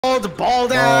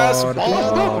bald ass,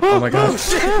 bald. Oh my god. Oh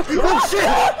shit! Oh shit!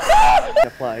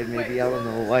 Applied, maybe. I don't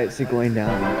know. Why is it going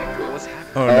down? What's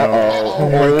happening? Oh no. Oh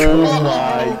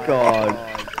my god.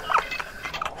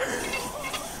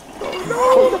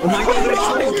 Oh my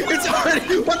god! It's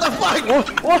already. What the fuck?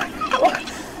 What?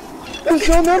 There's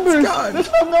no numbers. There's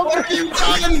no numbers. What have you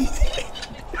done?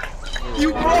 You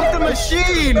broke the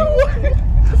machine.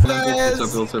 So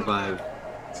we'll survive.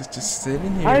 Just sit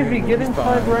in here. Ivy, get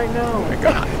inside right now. Oh my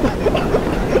god.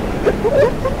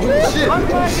 Oh shit!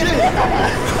 Oh shit!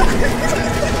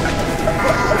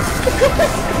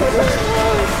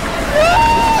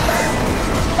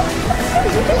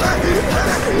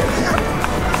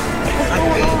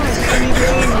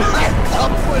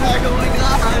 What's going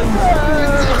on?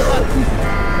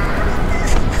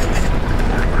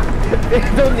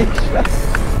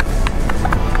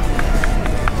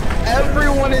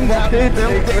 Everyone in that building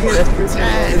is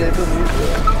dead.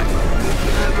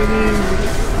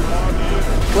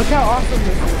 Look how awesome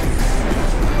this is.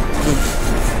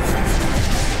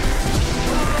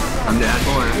 I'm dead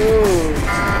for it.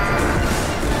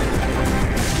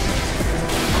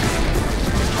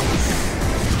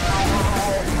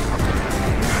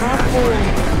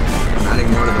 I'm not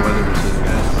ignored the weather machine,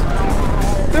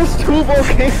 guys. There's 2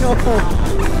 volcanoes.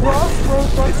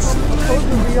 Crossroads that's supposed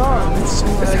to be on. Is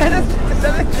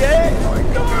that a jet? Oh my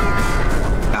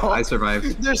god. I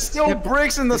survived. There's still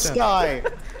bricks in the sky.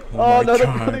 Oh no, the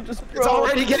god. building just It's broke.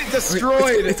 already getting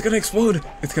destroyed. It's gonna explode.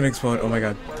 It's gonna explode. Oh my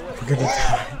god. We're gonna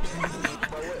die.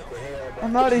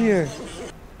 I'm out of here.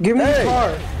 Give me the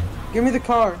car. Give me the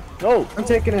car. No. I'm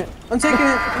taking it. I'm taking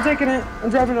it. I'm taking it. I'm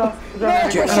driving it off. I'm driving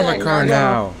it Get off. out of my car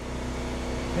now.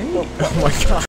 Hey. Oh my god.